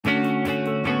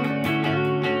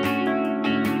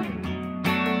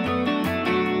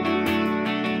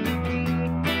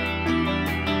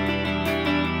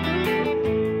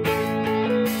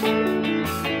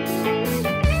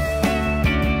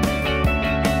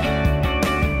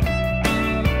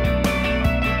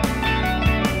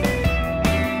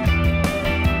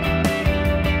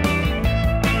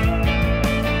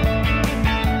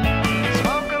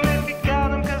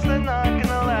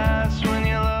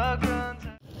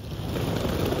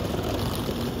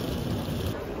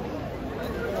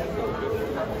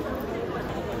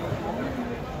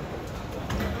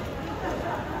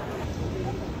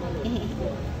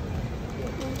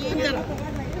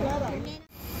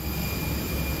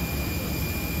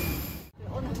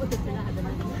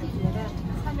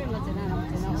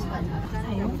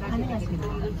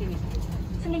바랍니다.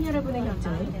 승객 여러분의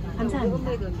협조에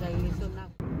감사합니다.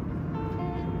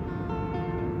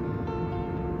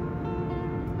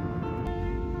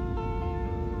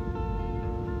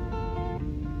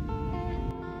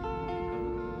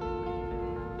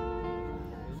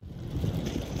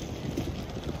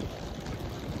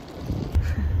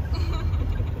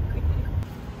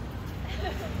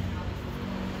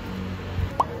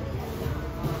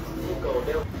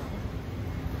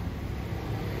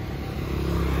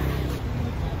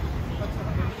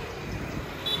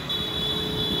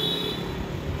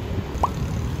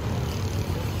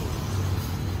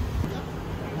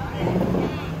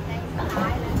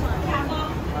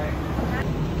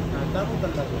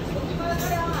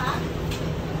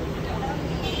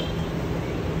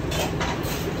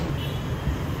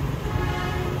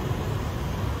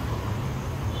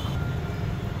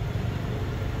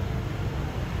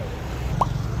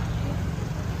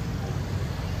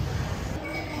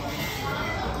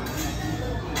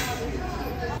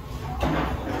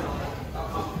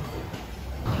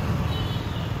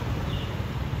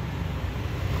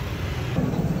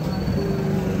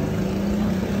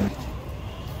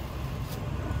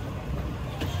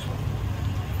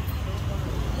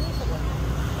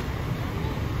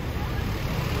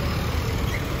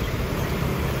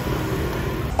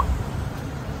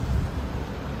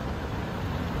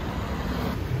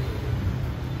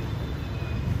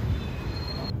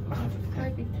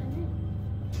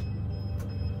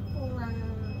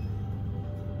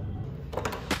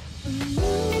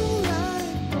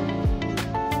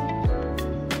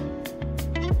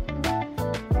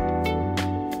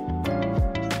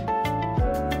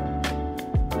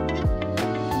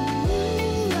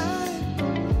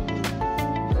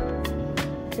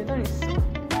 계단 있어.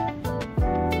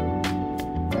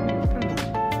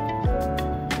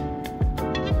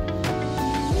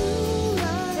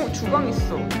 주방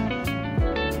있어.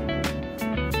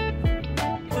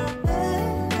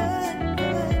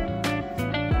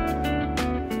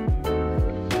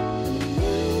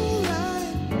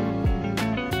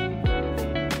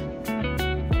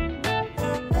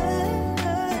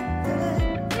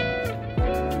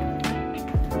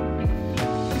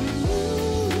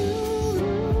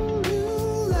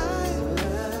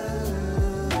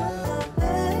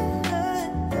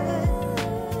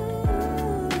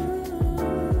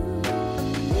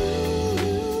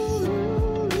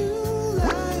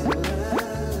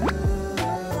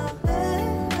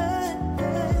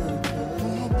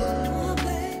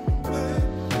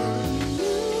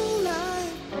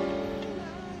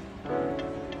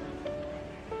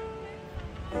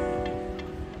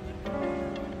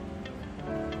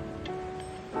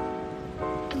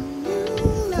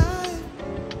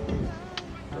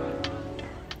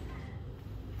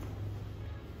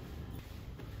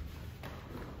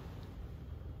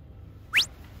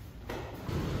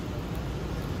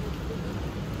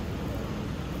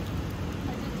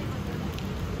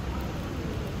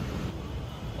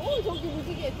 저기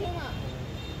무지개 태연아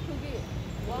저기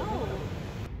와우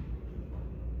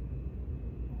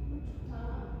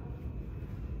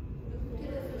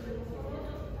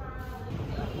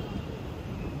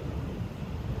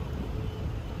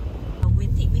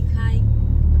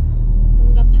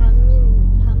뭔가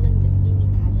밤은 느낌이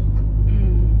다르다.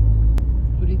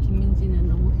 우리 김민지는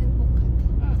너무 행복하대.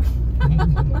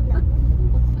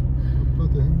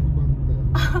 아빠도 행복한데.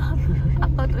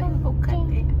 아빠도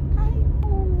행복하대.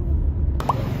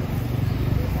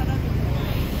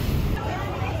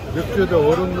 맥주에다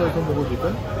얼음 넣어서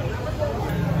먹어줄까?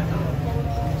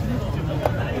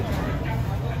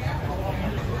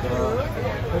 자,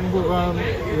 행복한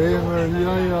여행을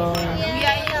위하여.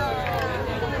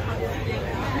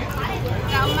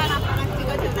 자, 엄마랑 아빠랑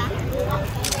찍어주라.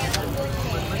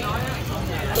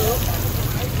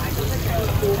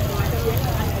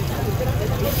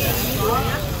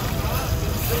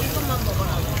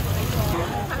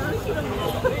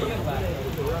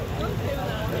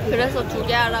 그래서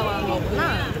 2개 하라고 한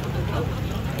거구나.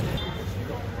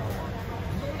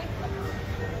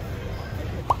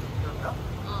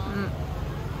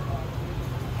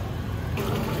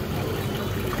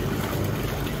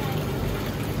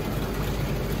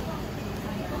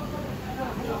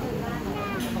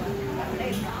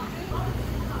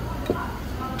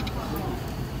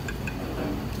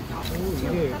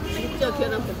 이게 진짜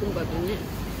계란 볶음밥이네.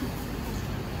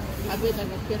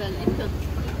 밥에다가 계란 입혔.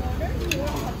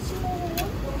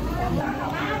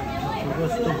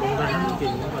 이것도 뭔가 하는 게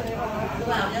있는 거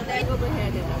아니야? 이거도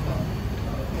해야 되나 봐.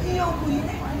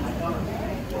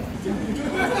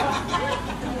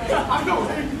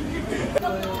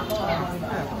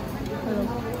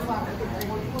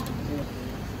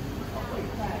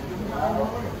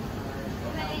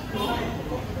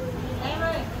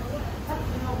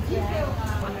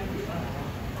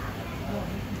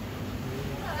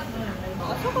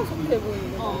 차가 속해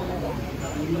보이는 거.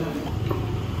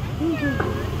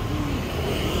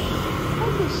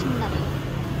 아이고 신나네.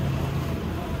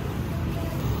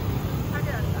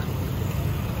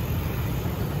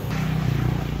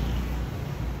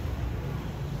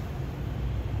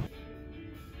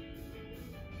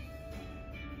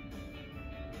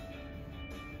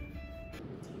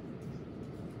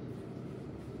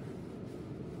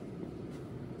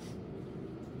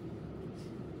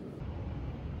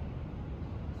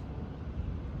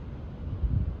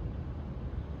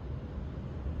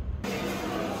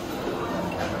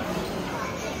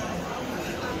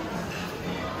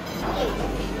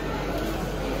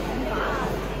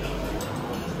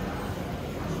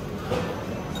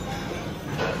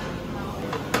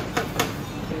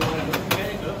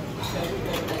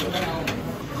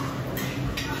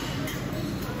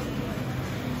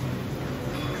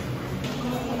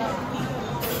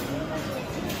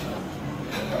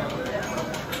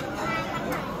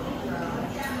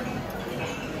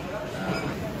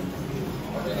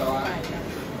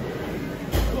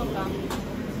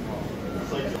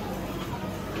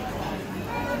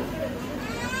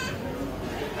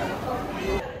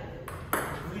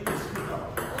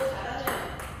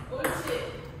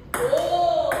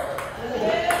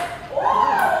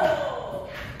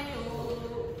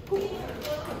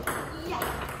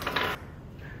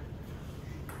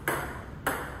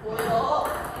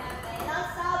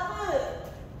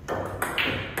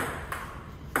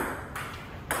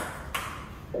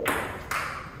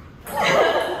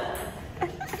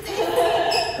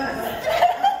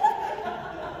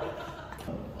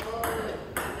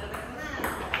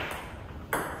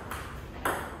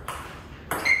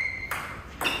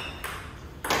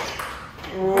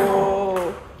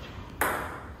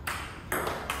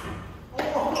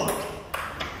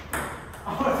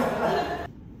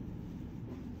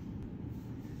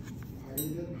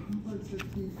 과일은 한벌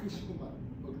세팅 끝이구만.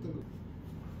 어떤 거?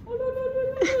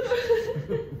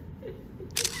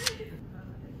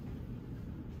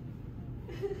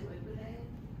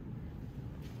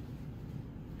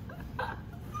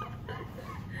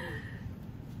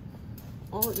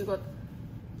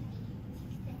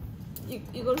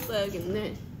 이걸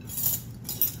써야겠네.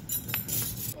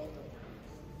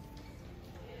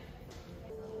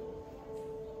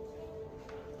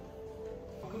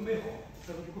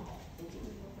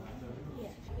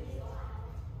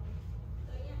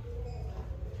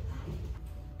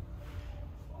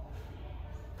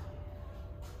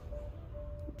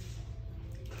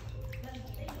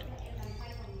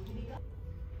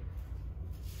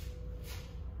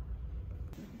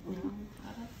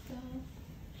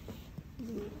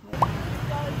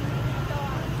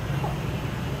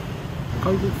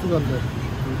 칼국수 간다.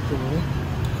 이쪽으로.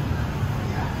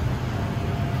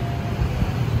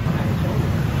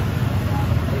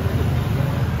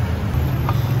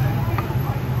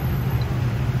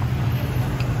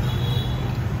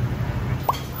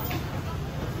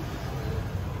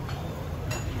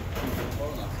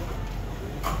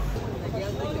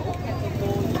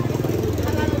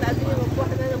 하나는 나중에 먹고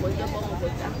하나는 먼저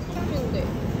먹어보자. 근데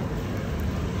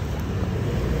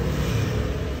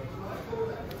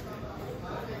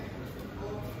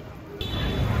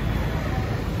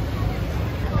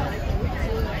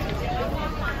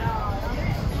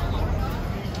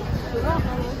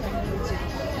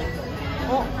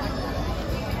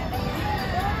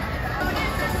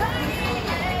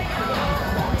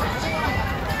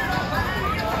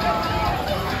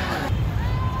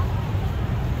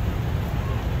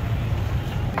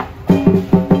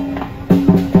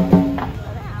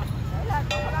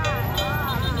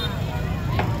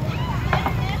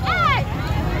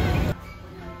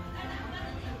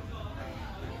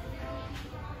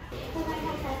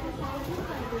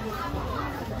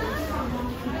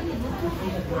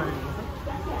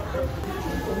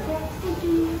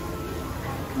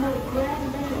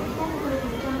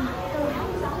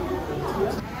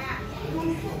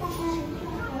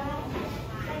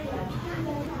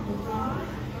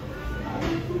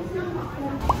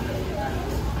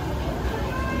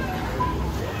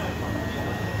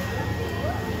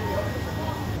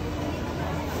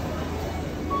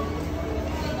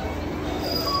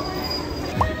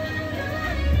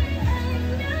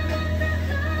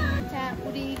자,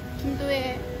 우리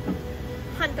김도혜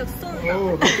한턱 쏜다.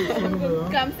 그렇게 쓰는 거야.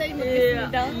 감사히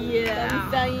먹겠습니다.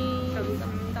 감사히.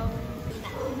 감사합니다.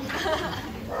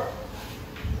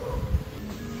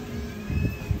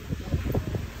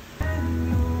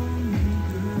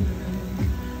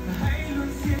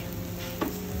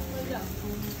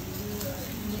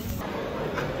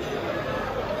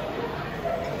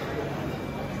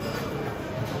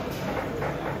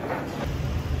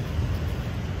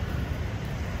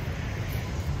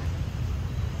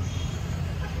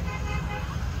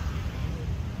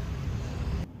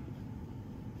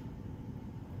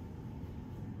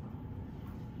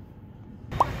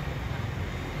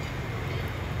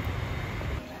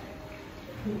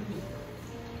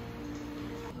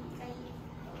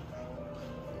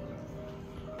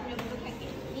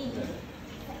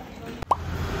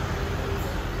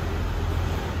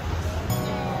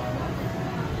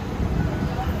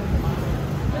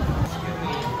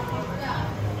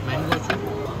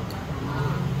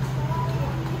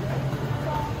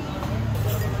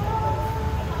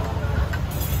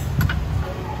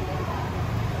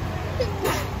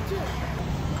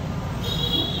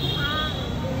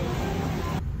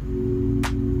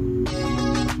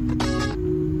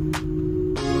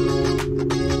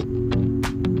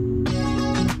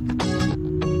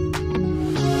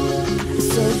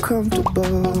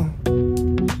 comfortable,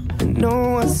 and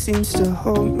no one seems to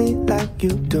hold me like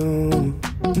you do.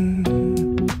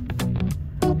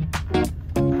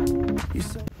 You're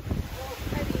so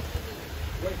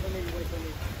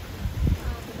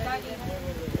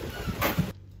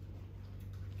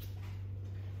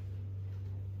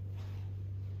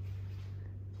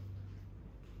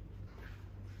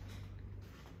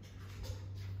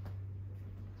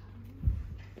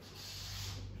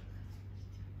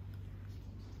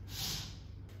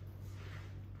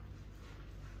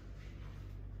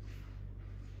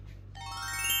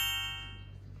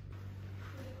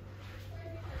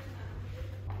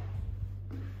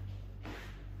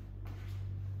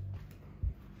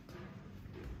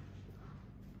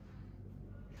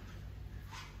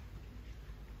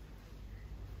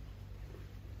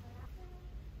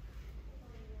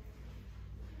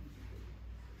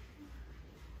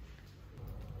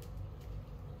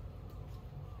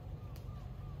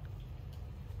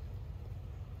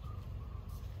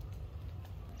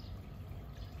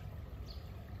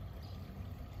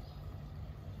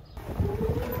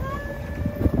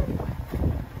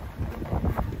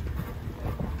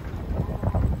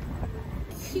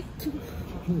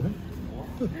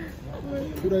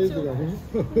프라이드가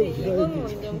이건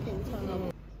완전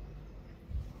괜찮아.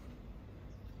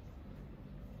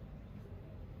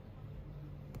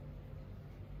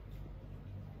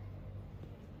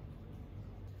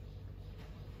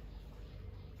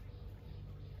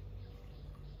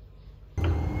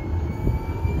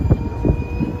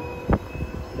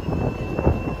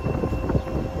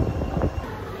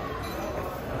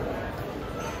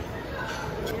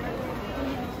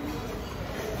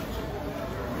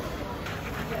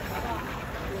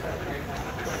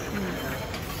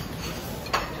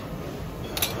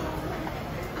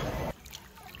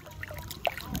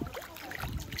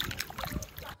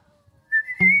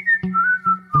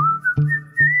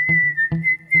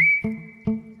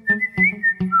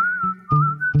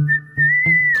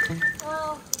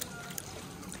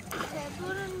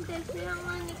 배부른데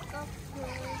수영하니까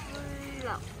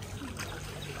배불러.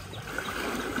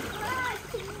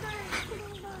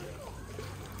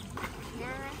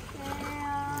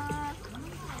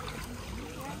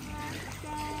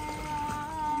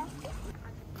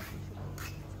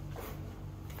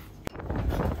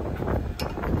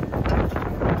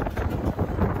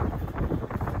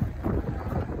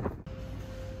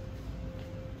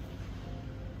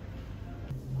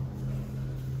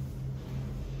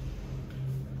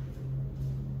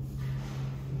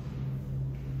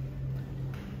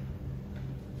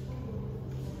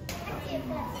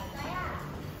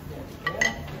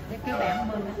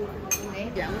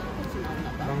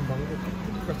 망고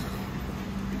깍두기같이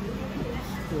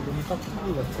너무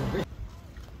깍두기 같은데?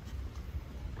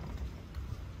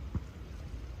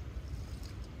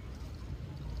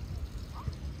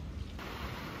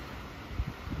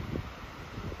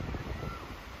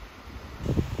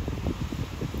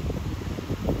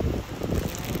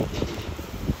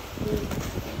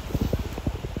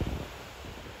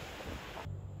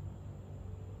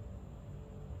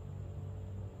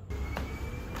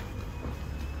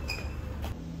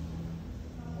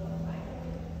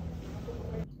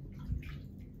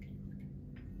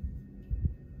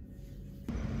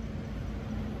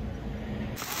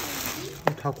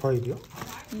 다 과일이야?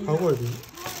 다 과일이야?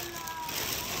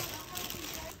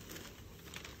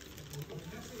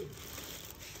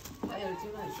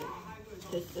 열지만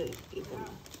됐어 이거는.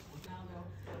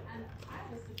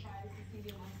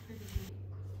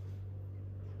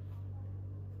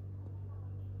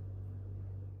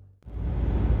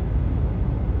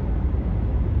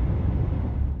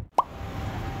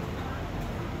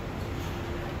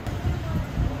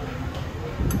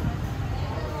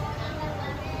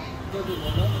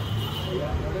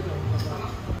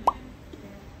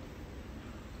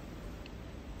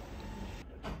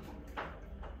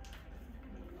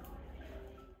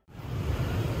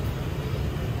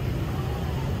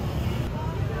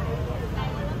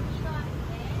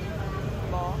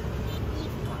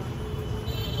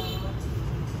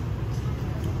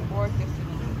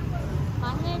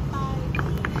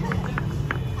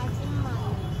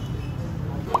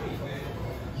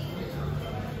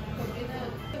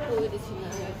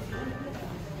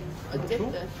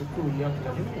 어쨌든 도쿄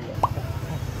이야기가 해보는 거야.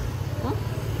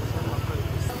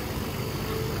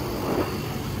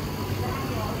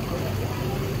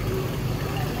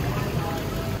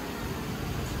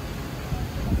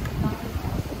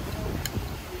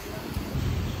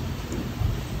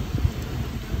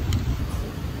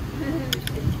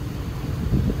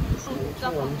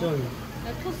 완전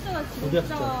토스가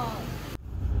고략자.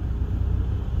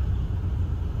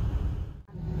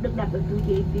 Được đặt ở túi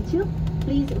ghế phía trước.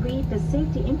 Please read the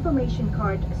safety information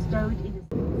card stowed in the...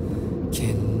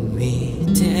 Can we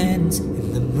dance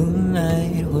in the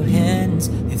moonlight? Hold hands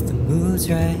if the mood's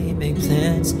right. Make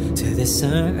plans to the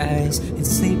sunrise and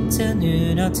sleep till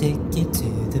noon. I'll take you to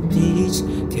the beach,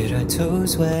 get our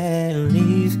toes wet and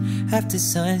leave after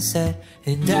sunset.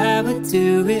 And I would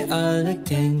do it all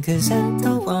again, cause I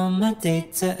don't want my day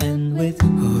to end with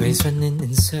always running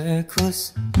in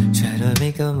circles, trying to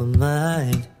make up my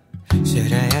mind.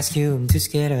 Should I ask you? I'm too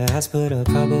scared to ask, but I'll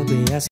probably ask